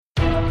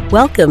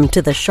Welcome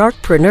to the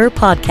Sharkpreneur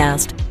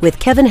Podcast with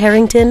Kevin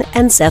Harrington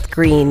and Seth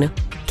Green.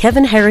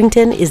 Kevin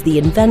Harrington is the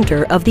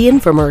inventor of the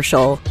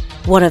infomercial,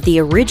 one of the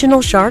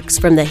original sharks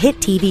from the hit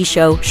TV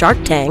show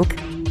Shark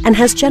Tank, and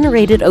has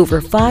generated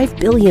over $5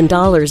 billion in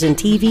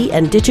TV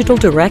and digital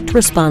direct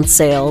response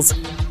sales.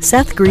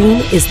 Seth Green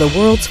is the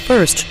world's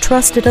first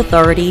trusted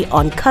authority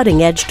on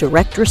cutting-edge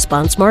direct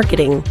response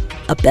marketing,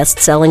 a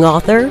best-selling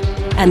author,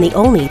 and the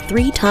only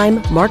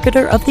 3-time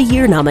Marketer of the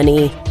Year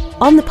nominee.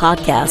 On the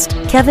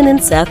podcast, Kevin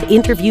and Seth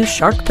interview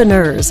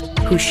sharkpreneurs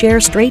who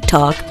share straight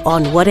talk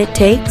on what it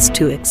takes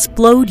to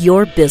explode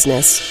your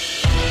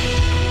business.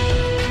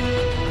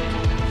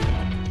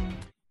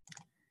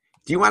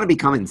 Do you want to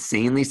become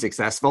insanely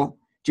successful?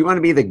 Do you want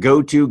to be the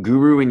go-to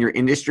guru in your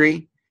industry?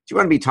 Do you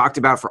want to be talked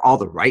about for all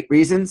the right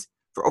reasons?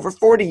 For over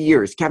 40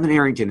 years, Kevin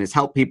Harrington has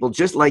helped people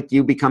just like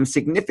you become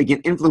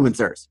significant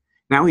influencers.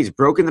 Now he's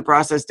broken the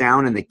process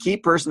down in the Key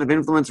Person of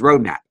Influence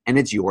Roadmap, and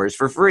it's yours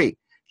for free.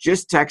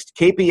 Just text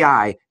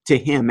KPI to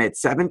him at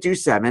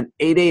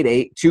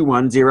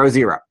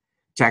 727-888-2100.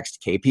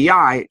 Text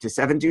KPI to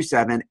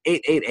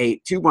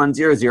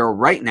 727-888-2100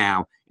 right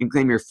now and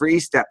claim your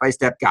free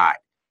step-by-step guide.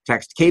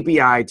 Text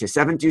KPI to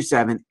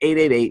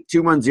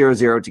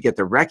 727-888-2100 to get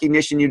the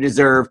recognition you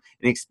deserve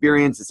and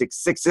experience the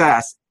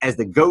success as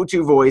the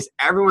go-to voice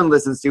everyone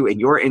listens to in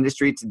your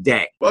industry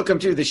today. Welcome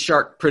to the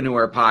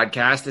Sharkpreneur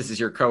Podcast. This is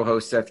your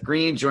co-host, Seth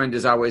Green, joined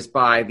as always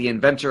by the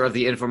inventor of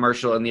the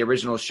infomercial and the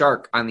original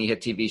shark on the hit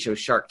TV show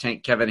Shark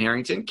Tank, Kevin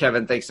Harrington.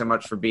 Kevin, thanks so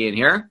much for being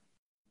here.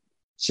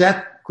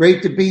 Seth,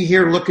 great to be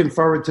here. Looking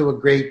forward to a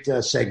great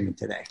segment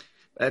today.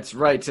 That's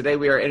right. Today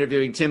we are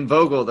interviewing Tim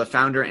Vogel, the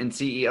founder and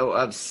CEO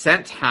of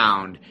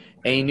ScentHound,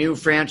 a new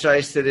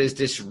franchise that is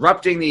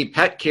disrupting the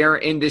pet care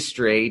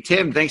industry.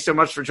 Tim, thanks so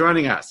much for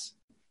joining us.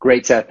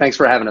 Great, Seth. Thanks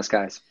for having us,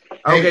 guys.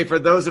 Okay, for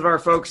those of our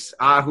folks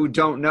who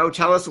don't know,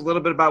 tell us a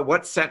little bit about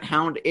what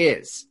ScentHound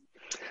is.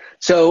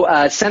 So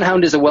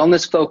ScentHound is a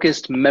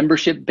wellness-focused,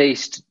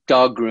 membership-based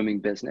dog grooming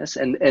business.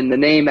 And the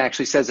name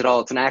actually says it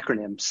all. It's an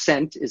acronym.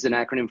 Scent is an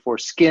acronym for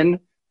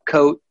skin,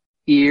 coat,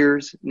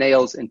 ears,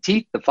 nails, and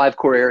teeth, the 5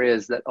 core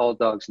areas that all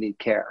dogs need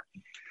care.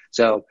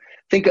 So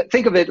think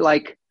of it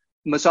like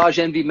Massage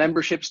Envy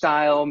membership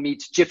style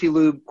meets Jiffy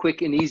Lube,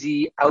 quick and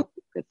easy,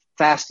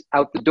 fast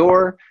out the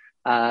door,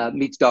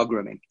 meets dog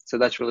grooming. So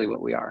that's really what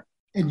we are.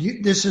 And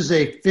this is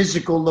a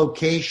physical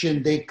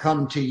location. They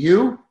come to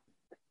you?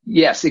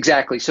 Yes,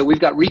 exactly. So we've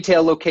got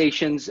retail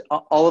locations.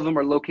 All of them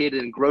are located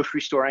in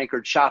grocery store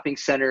anchored shopping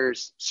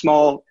centers,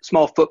 small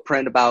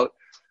footprint, about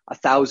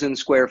 1,000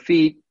 square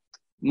feet.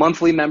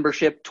 Monthly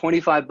membership,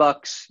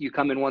 $25. You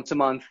come in once a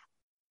month,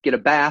 get a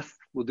bath.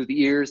 We'll do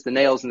the ears, the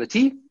nails, and the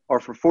teeth.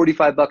 Or for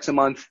 $45 a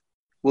month,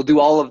 we'll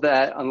do all of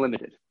that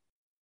unlimited.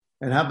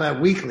 And how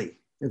about weekly?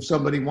 If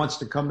somebody wants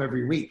to come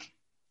every week,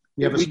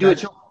 you have a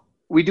special?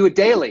 We do it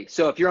daily.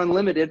 So if you're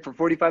unlimited for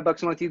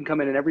 $45 a month, you can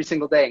come in every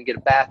single day and get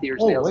a bath, ears,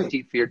 nails, and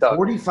teeth for your dog.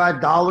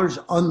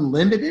 $45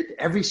 unlimited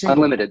every single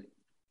unlimited.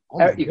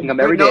 You can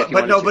come every day.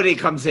 But nobody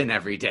comes in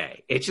every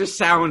day. It just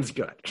sounds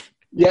good.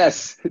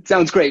 Yes, it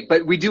sounds great.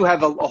 But we do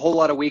have a whole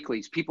lot of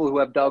weeklies. People who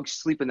have dogs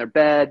sleep in their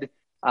bed.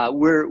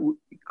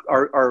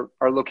 Our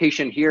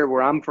location here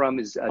where I'm from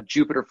is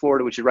Jupiter,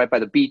 Florida, which is right by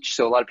the beach.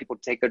 So a lot of people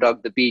take their dog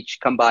to the beach,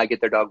 come by,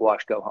 get their dog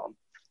washed, go home.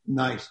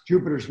 Nice.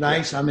 Jupiter's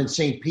nice. I'm in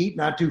St. Pete,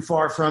 not too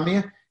far from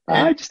you.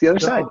 Just the other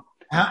side.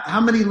 How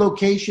many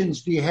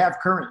locations do you have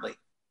currently?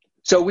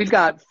 So we've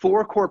got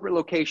 4 corporate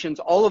locations.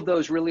 All of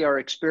those really are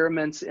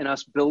experiments in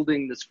us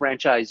building this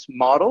franchise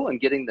model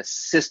and getting the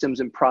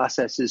systems and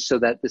processes so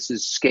that this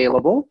is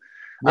scalable.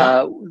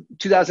 Yeah.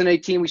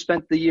 2018, we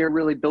spent the year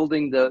really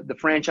building the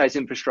franchise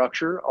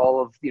infrastructure,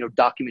 all of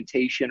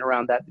documentation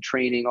around that, the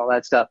training, all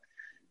that stuff.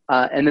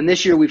 And then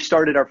this year we've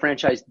started our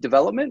franchise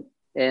development,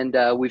 and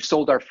we've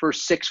sold our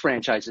first 6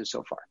 franchises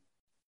so far.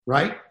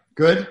 Right.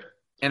 Good.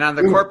 And on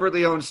the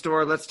corporately owned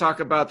store, let's talk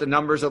about the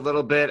numbers a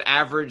little bit,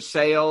 average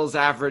sales,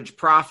 average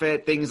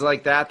profit, things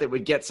like that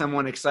would get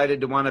someone excited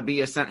to want to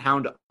be a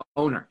ScentHound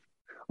owner.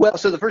 Well,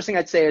 so the first thing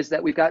I'd say is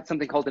that we've got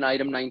something called an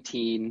Item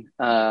 19 in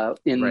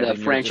the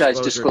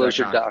franchise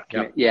disclosure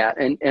document. Yep.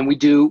 Yeah, and we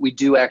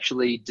do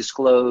actually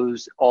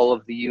disclose all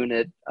of the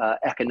unit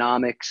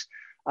economics.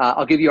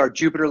 I'll give you our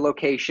Jupiter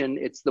location.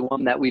 It's the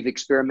one that we've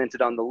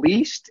experimented on the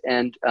least,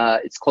 and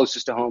it's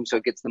closest to home, so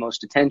it gets the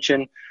most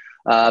attention.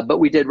 But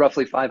we did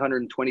roughly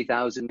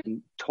 $520,000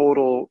 in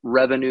total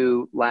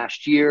revenue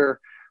last year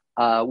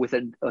with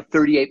a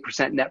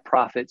 38% net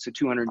profit, so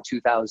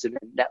 $202,000 in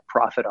net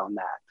profit on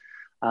that.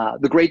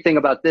 The great thing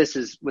about this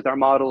is with our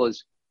model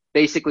is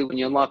basically when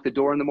you unlock the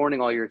door in the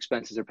morning, all your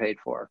expenses are paid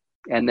for.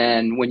 And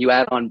then when you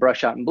add on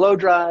brush out and blow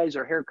dries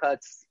or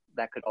haircuts,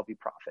 that could all be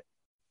profit.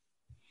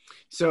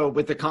 So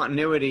with the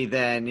continuity,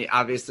 then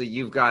obviously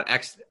you've got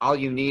X, all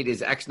you need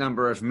is X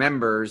number of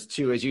members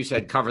to, as you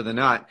said, cover the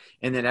nut.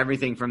 And then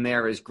everything from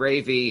there is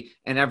gravy.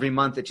 And every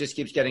month it just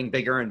keeps getting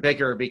bigger and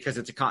bigger because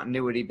it's a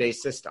continuity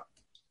based system.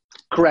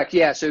 Correct.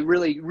 Yeah. So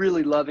really,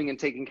 really loving and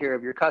taking care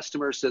of your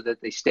customers so that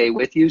they stay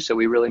with you. So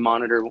we really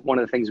monitor, one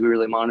of the things we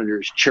really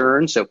monitor is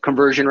churn. So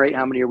conversion rate,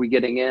 how many are we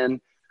getting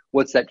in?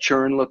 What's that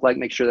churn look like?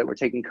 Make sure that we're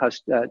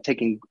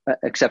taking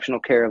exceptional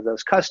care of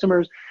those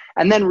customers.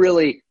 And then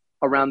really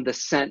around the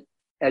scent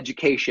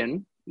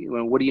education,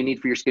 what do you need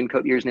for your skin,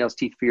 coat, ears, nails,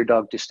 teeth for your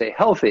dog to stay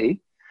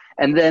healthy?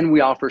 And then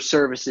we offer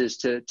services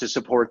to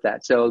support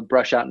that. So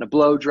brush out and a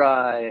blow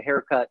dry, a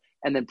haircut,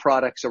 and then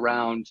products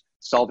around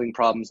solving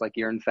problems like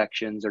ear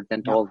infections or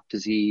dental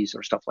disease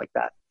or stuff like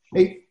that.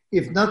 Hey,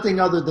 if nothing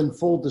other than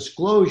full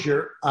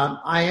disclosure,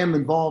 I am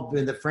involved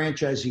in the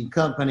franchising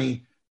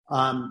company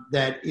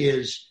that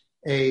is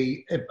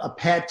a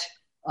pet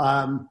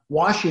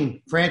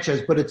washing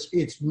franchise, but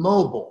it's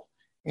mobile.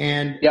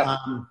 And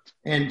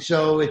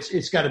so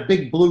it's got a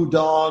big blue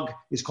dog.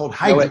 It's called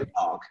Hydro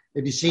Dog.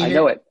 Have you seen it? I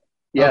know it.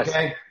 Yes.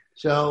 Okay.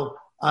 So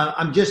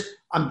I'm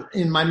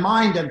in my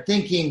mind, I'm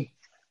thinking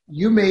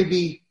you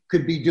maybe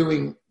could be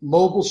doing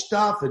mobile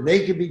stuff and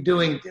they could be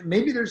doing,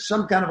 maybe there's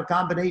some kind of a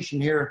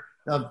combination here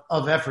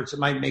of efforts that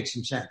might make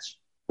some sense.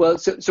 Well,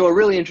 so a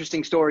really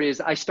interesting story is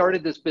I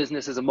started this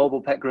business as a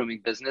mobile pet grooming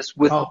business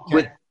with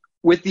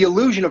the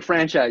illusion of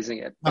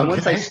franchising it.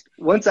 And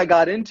once I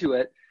got into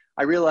it,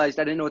 I realized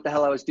I didn't know what the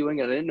hell I was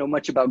doing. I didn't know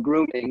much about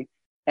grooming.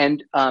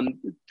 And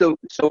so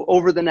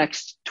over the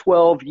next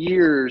 12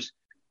 years,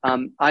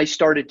 I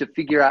started to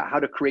figure out how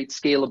to create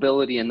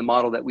scalability in the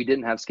model that we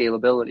didn't have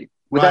scalability.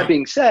 With that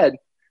being said,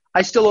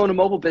 I still own a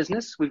mobile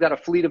business. We've got a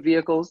fleet of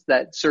vehicles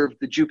that serve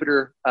the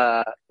Jupiter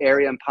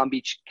area and Palm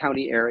Beach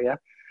County area.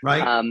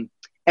 Right.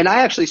 And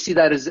I actually see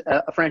that as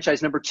a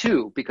franchise number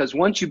 2, because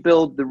once you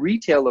build the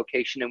retail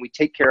location and we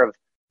take care of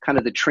kind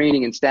of the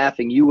training and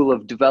staffing, you will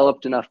have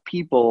developed enough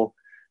people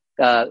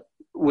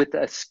with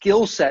a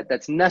skill set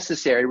that's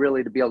necessary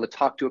really to be able to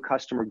talk to a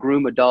customer,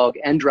 groom a dog,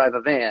 and drive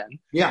a van.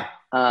 Yeah.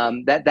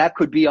 That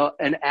could be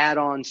an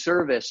add-on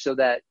service so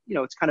that,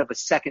 it's kind of a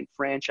second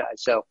franchise.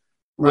 So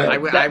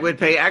I would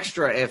pay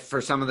extra if for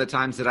some of the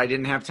times that I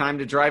didn't have time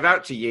to drive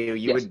out to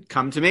you would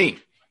come to me.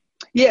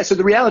 Yeah. So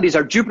the reality is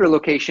our Jupiter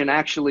location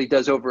actually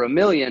does over $1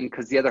 million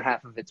because the other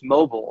half of it's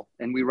mobile,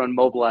 and we run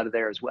mobile out of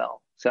there as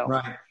well. So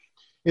right.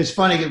 It's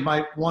funny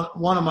because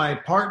one of my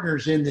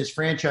partners in this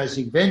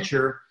franchising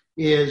venture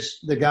is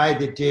the guy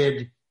that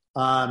did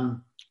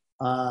the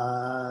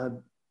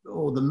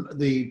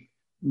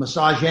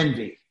Massage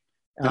Envy.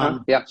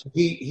 So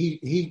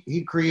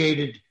he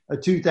created a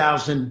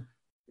 2,000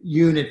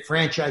 unit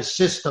franchise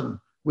system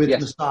with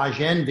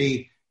Massage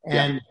Envy,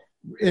 and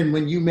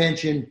when you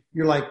mentioned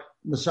you're like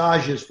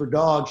massages for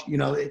dogs,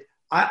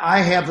 I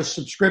have a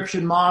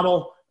subscription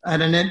model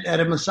at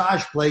a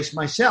massage place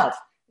myself,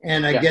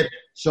 and I get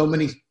so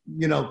many,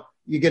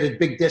 you get a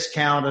big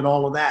discount and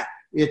all of that.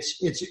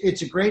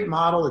 It's a great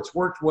model. It's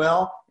worked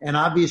well, and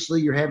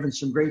obviously you're having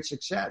some great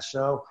success.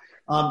 So,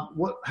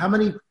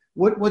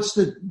 what's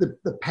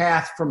the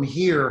path from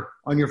here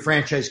on your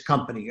franchise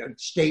company?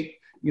 State,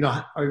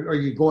 are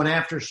you going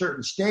after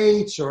certain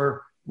states,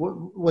 or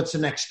what's the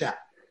next step?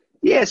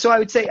 Yeah, so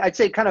I'd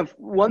say kind of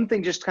one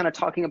thing, just kind of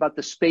talking about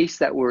the space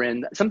that we're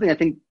in, something I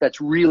think that's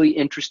really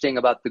interesting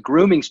about the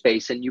grooming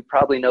space, and you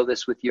probably know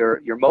this with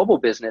your mobile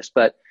business,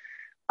 but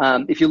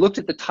if you looked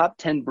at the top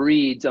 10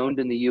 breeds owned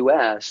in the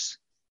U.S.,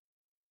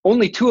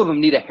 only 2 of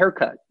them need a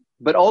haircut,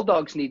 but all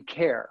dogs need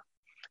care.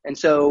 And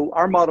so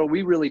our model,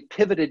 we really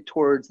pivoted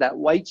towards that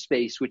white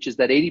space, which is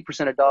that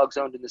 80% of dogs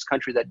owned in this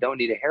country that don't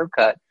need a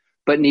haircut,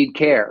 but need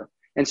care.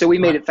 And so we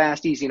made it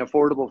fast, easy, and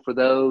affordable for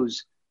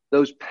those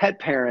pet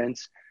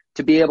parents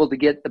to be able to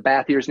get the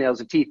bath, ears, nails,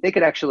 and teeth. They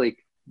could actually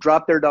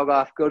drop their dog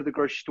off, go to the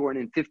grocery store, and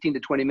in 15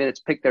 to 20 minutes,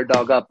 pick their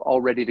dog up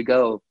all ready to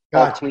go,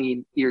 all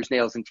clean, ears,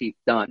 nails, and teeth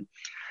done.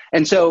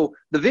 And so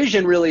the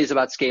vision really is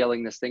about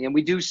scaling this thing. And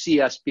we do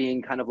see us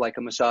being kind of like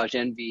a Massage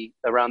Envy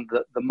around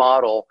the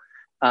model.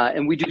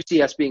 And we do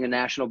see us being a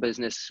national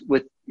business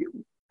with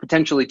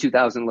potentially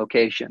 2,000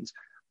 locations.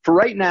 For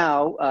right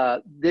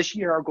now, this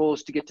year, our goal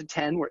is to get to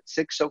 10. We're at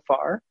 6 so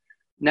far.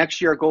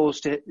 Next year, our goal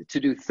is to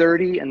do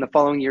 30, and the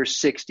following year,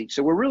 60.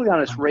 So we're really on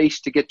this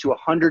race to get to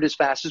 100 as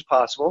fast as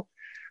possible,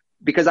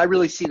 because I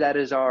really see that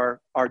as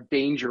our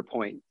danger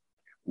point.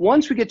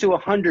 Once we get to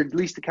 100, at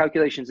least the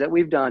calculations that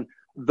we've done,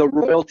 the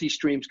royalty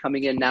streams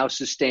coming in now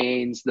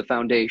sustains the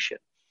foundation.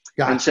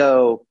 Gotcha. And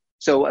so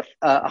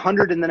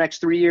 100 in the next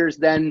 3 years,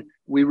 then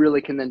we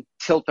really can then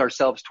tilt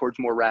ourselves towards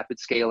more rapid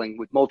scaling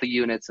with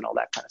multi-units and all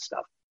that kind of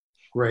stuff.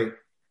 Great.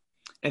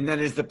 And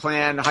then is the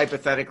plan,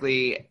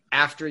 hypothetically,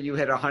 after you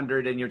hit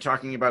 100 and you're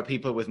talking about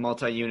people with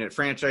multi-unit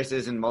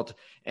franchises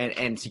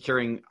and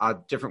securing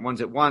different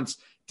ones at once,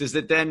 does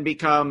it then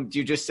become, do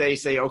you just say,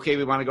 okay,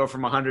 we want to go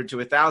from 100 to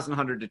 1,000,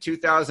 100 to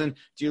 2,000?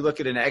 Do you look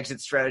at an exit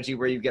strategy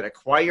where you get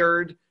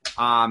acquired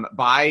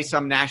by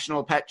some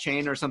national pet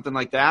chain or something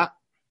like that?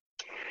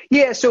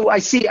 Yeah, so I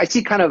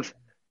see kind of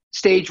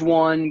stage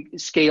 1,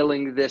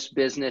 scaling this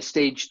business.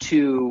 Stage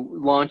 2,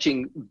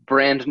 launching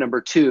brand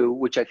number 2,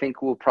 which I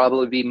think will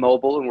probably be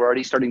mobile. And we're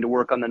already starting to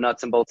work on the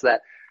nuts and bolts of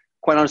that.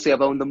 Quite honestly, I've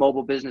owned the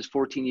mobile business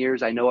 14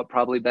 years. I know it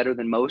probably better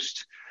than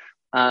most.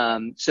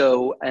 And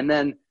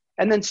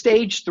then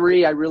stage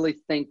 3, I really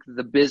think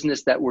the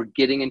business that we're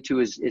getting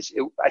into is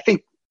I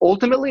think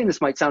ultimately, and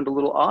this might sound a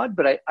little odd,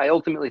 but I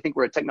ultimately think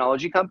we're a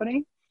technology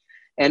company.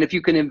 And if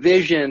you can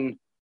envision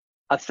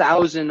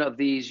 1,000 of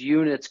these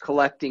units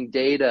collecting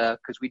data,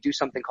 because we do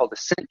something called a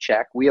scent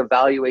check. We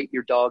evaluate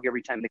your dog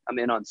every time they come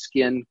in on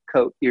skin,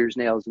 coat, ears,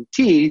 nails, and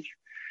teeth.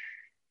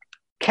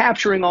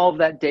 Capturing all of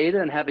that data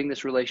and having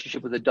this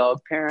relationship with the dog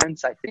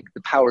parents, I think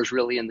the power is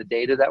really in the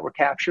data that we're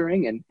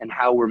capturing and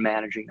how we're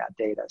managing that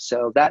data.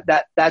 So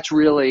that's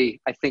really,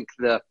 I think,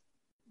 the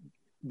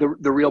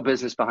real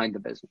business behind the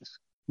business.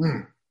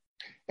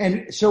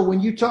 And so when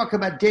you talk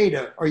about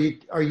data, are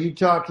you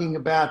talking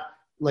about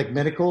like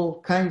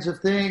medical kinds of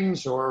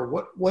things, or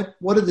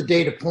what are the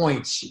data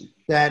points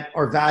that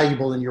are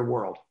valuable in your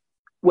world?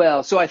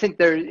 Well, so I think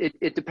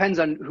it depends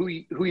on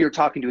who you're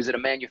talking to. Is it a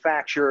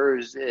manufacturer?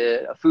 Is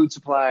it a food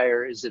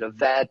supplier? Is it a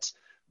vet?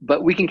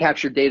 But we can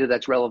capture data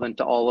that's relevant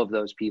to all of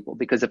those people,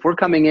 because if we're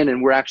coming in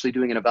and we're actually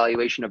doing an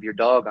evaluation of your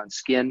dog on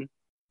skin,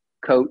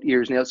 coat,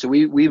 ears, nails, so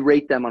we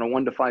rate them on a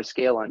 1 to 5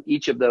 scale on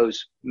each of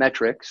those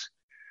metrics.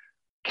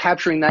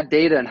 Capturing that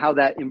data and how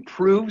that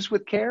improves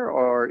with care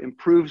or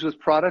improves with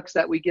products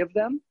that we give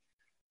them.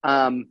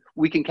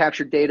 We can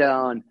capture data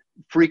on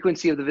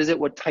frequency of the visit,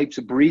 what types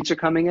of breeds are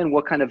coming in,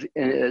 what kind of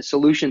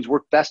solutions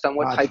work best on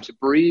what types of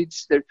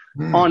breeds. They're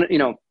on,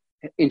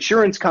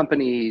 insurance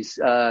companies,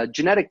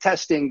 genetic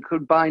testing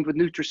combined with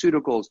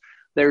nutraceuticals.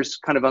 There's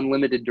kind of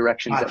unlimited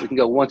directions that we can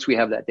go once we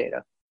have that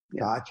data.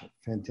 Yeah. Gotcha.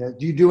 Fantastic.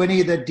 Do you do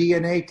any of the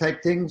DNA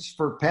type things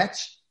for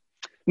pets?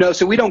 No,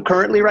 so we don't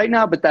currently right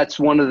now, but that's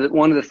one of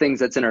the things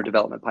that's in our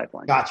development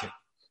pipeline. Gotcha.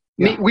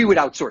 Yeah. We would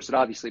outsource it,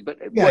 obviously, but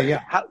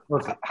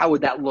how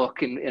would that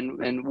look,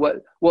 and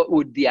what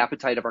would the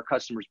appetite of our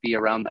customers be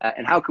around that,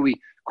 and how can we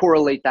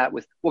correlate that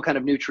with what kind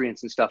of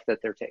nutrients and stuff that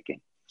they're taking?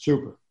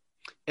 Super.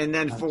 And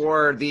then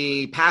for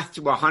the path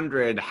to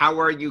 100, how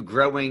are you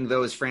growing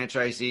those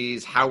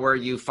franchisees? How are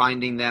you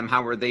finding them?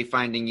 How are they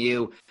finding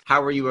you?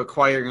 How are you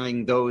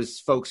acquiring those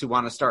folks who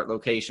want to start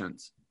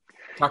locations?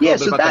 Talk a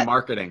little bit about the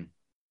marketing.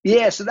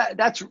 Yeah, so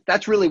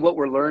that's really what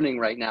we're learning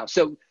right now.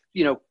 So,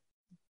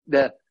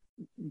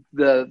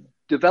 the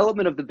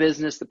development of the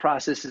business, the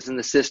processes and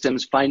the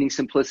systems, finding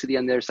simplicity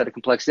on their side of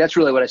complexity, that's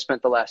really what I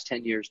spent the last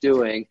 10 years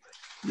doing.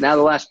 Now,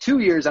 the last 2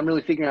 years, I'm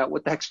really figuring out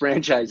what the heck's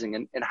franchising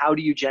and how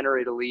do you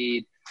generate a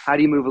lead? How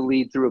do you move a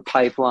lead through a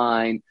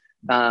pipeline?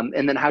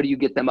 And then how do you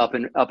get them up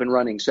and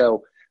running?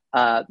 So,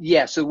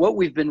 so what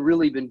we've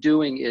been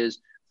doing is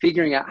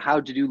figuring out how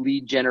to do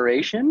lead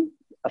generation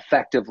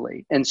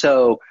effectively. And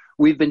so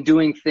we've been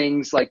doing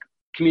things like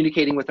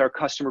communicating with our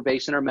customer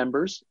base and our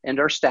members and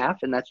our staff,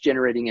 and that's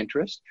generating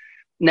interest.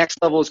 Next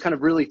level is kind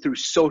of really through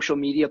social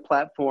media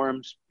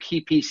platforms,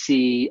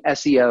 PPC,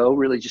 SEO,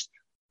 really just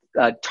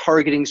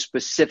targeting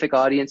specific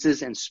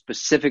audiences and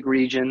specific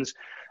regions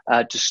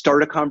to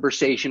start a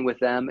conversation with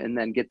them and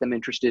then get them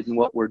interested in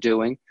what we're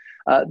doing.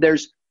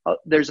 There's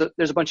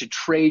a bunch of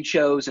trade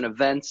shows and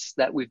events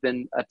that we've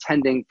been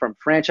attending, from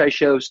franchise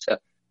shows to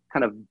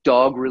kind of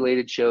dog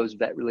related shows,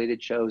 vet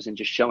related shows, and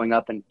just showing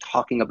up and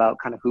talking about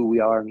kind of who we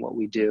are and what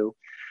we do.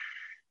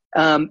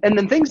 And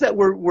then things that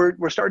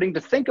we're starting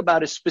to think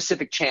about is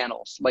specific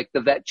channels, like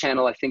the vet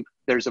channel. I think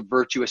there's a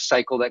virtuous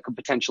cycle that could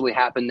potentially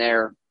happen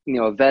there.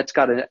 A vet's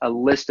got a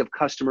list of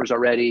customers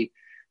already.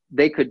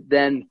 They could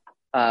then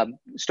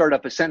start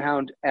up a scent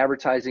hound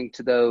advertising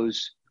to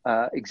those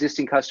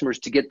existing customers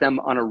to get them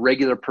on a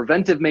regular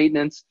preventive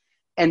maintenance,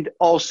 and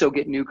also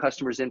get new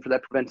customers in for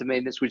that preventive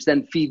maintenance, which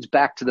then feeds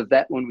back to the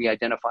vet when we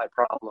identify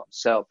problems.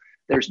 So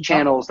there's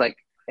channels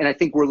and I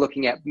think we're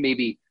looking at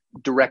maybe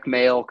direct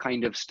mail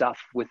kind of stuff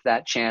with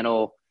that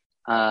channel.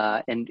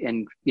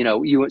 Something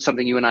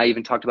you and I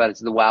even talked about is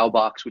the Wow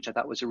Box, which I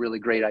thought was a really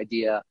great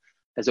idea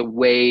as a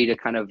way to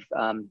kind of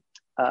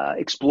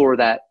explore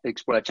that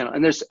channel.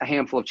 And there's a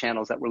handful of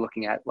channels that we're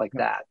looking at like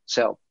that.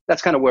 So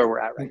that's kind of where we're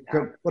at right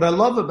now. What I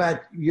love about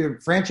your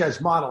franchise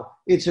model,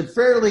 it's a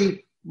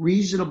fairly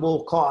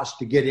reasonable cost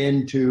to get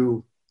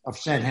into a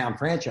scent hound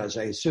franchise,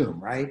 I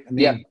assume, right? I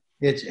mean,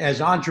 it's, as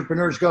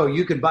entrepreneurs go,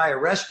 you can buy a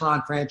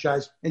restaurant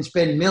franchise and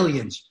spend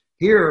millions.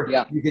 Here,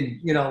 you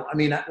can,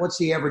 what's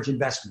the average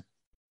investment?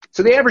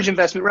 So the average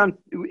investment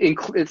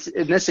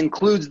this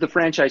includes the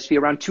franchise fee,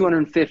 around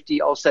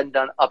 $250, all said and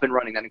done, up and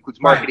running. That includes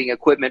marketing,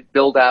 equipment,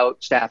 build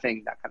out,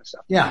 staffing, that kind of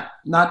stuff. Yeah,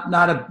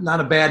 not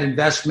a bad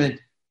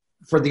investment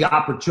for the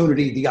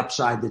opportunity, the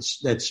upside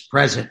that's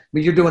present. I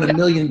mean, you're doing $1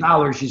 million,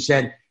 you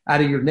said, out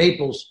of your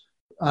Naples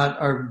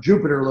or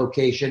Jupiter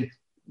location,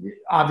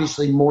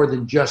 obviously more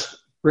than just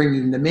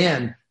bringing them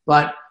in.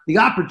 But the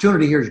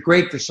opportunity here is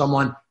great for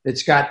someone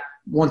that's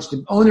wants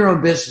to own their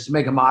own business,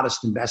 make a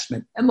modest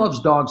investment, and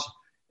loves dogs,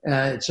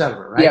 et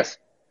cetera, right? Yes.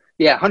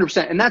 Yeah,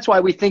 100%. And that's why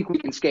we think we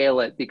can scale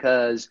it,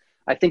 because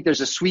I think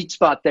there's a sweet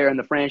spot there in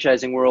the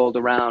franchising world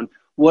around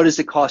what does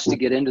it cost to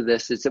get into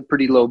this? It's a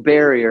pretty low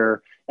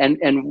barrier.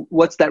 And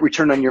what's that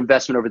return on your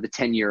investment over the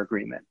 10-year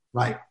agreement?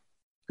 Right.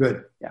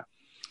 Good. Yeah.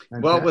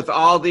 Well, with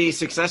all the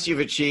success you've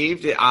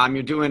achieved,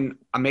 you're doing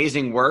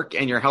amazing work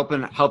and you're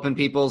helping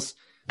people's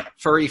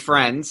furry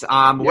friends.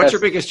 What's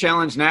your biggest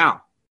challenge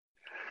now?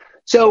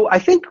 So I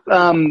think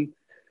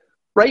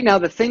right now,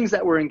 the things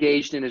that we're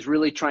engaged in is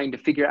really trying to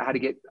figure out how to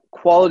get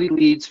quality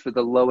leads for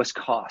the lowest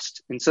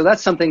cost. And so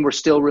that's something we're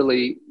still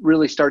really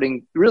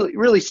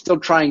still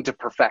trying to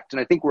perfect. And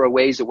I think we're a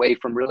ways away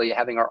from really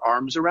having our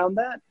arms around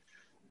that.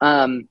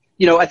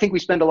 I think we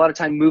spend a lot of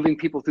time moving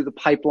people through the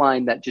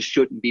pipeline that just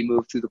shouldn't be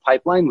moved through the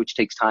pipeline, which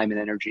takes time and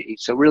energy.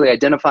 So really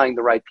identifying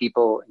the right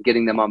people and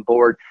getting them on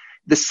board.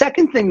 The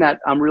second thing that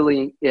I'm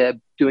really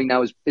doing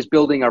now is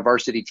building our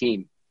varsity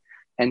team.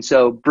 And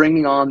so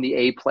bringing on the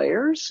A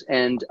players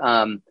and,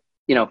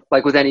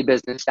 like with any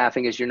business,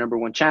 staffing is your number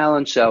one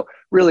challenge. So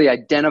really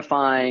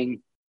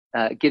identifying,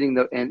 getting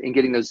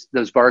those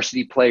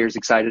varsity players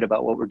excited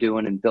about what we're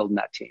doing and building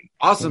that team.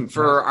 Awesome.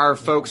 For our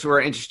folks who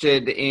are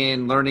interested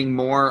in learning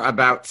more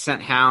about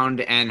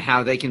ScentHound and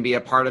how they can be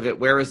a part of it,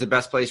 where is the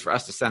best place for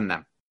us to send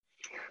them?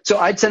 So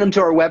I'd send them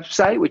to our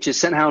website, which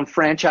is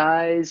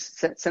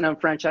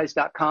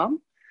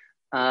ScentHoundFranchise.com.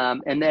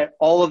 And there,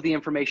 all of the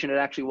information, it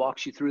actually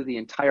walks you through the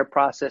entire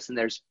process, and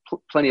there's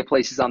plenty of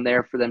places on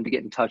there for them to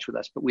get in touch with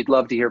us. But we'd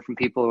love to hear from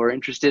people who are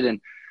interested in,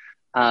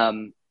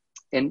 and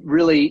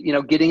really,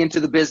 getting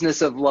into the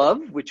business of love,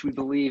 which we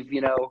believe,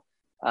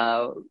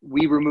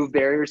 we remove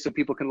barriers so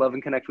people can love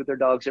and connect with their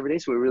dogs every day.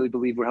 So we really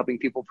believe we're helping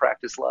people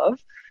practice love.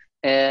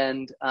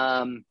 And,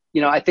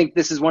 I think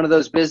this is one of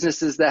those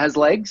businesses that has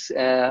legs,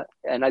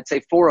 and I'd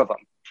say 4 of them.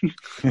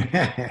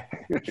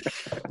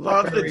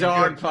 Love the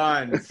dog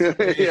puns.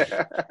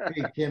 Yeah.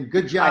 Hey, Tim,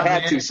 good job. I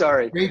had to,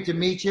 sorry. Great to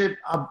meet you.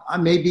 I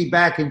may be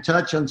back in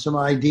touch on some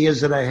ideas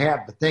that I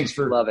have, but thanks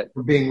for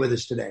being with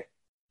us today.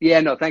 Yeah,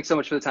 no, thanks so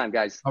much for the time,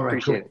 guys. All right,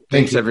 appreciate it.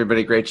 Thanks,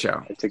 everybody. Great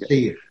show.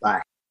 See you.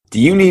 Bye.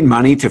 Do you need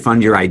money to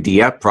fund your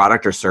idea,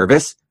 product, or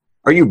service?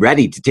 Are you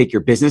ready to take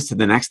your business to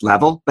the next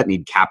level but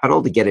need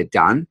capital to get it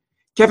done?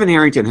 Kevin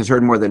Harrington has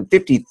heard more than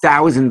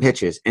 50,000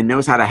 pitches and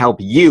knows how to help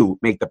you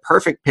make the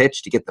perfect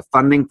pitch to get the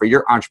funding for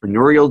your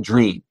entrepreneurial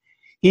dream.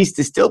 He's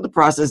distilled the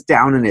process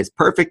down in his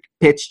perfect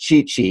pitch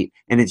cheat sheet,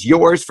 and it's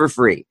yours for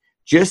free.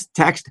 Just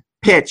text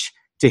PITCH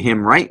to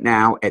him right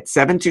now at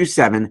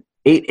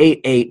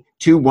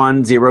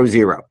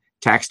 727-888-2100.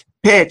 Text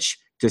PITCH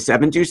to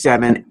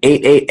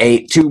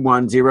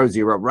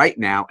 727-888-2100 right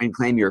now and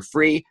claim your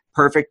free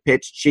perfect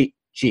pitch cheat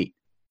sheet.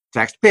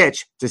 Text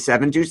PITCH to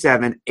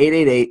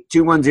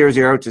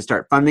 727-888-2100 to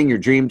start funding your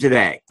dream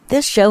today.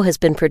 This show has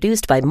been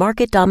produced by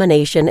Market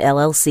Domination,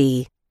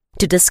 LLC.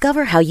 To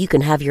discover how you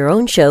can have your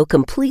own show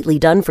completely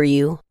done for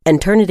you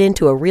and turn it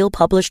into a real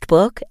published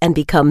book and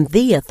become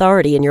the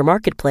authority in your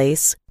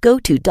marketplace, go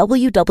to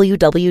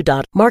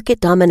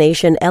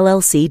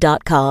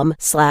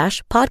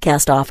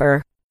www.marketdominationllc.com/podcast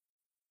offer.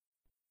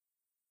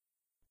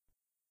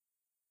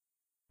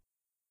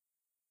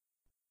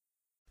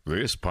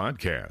 This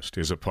podcast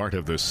is a part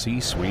of the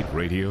C-Suite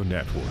Radio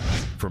Network.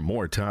 For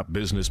more top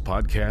business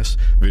podcasts,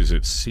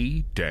 visit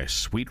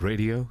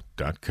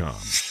c-suiteradio.com.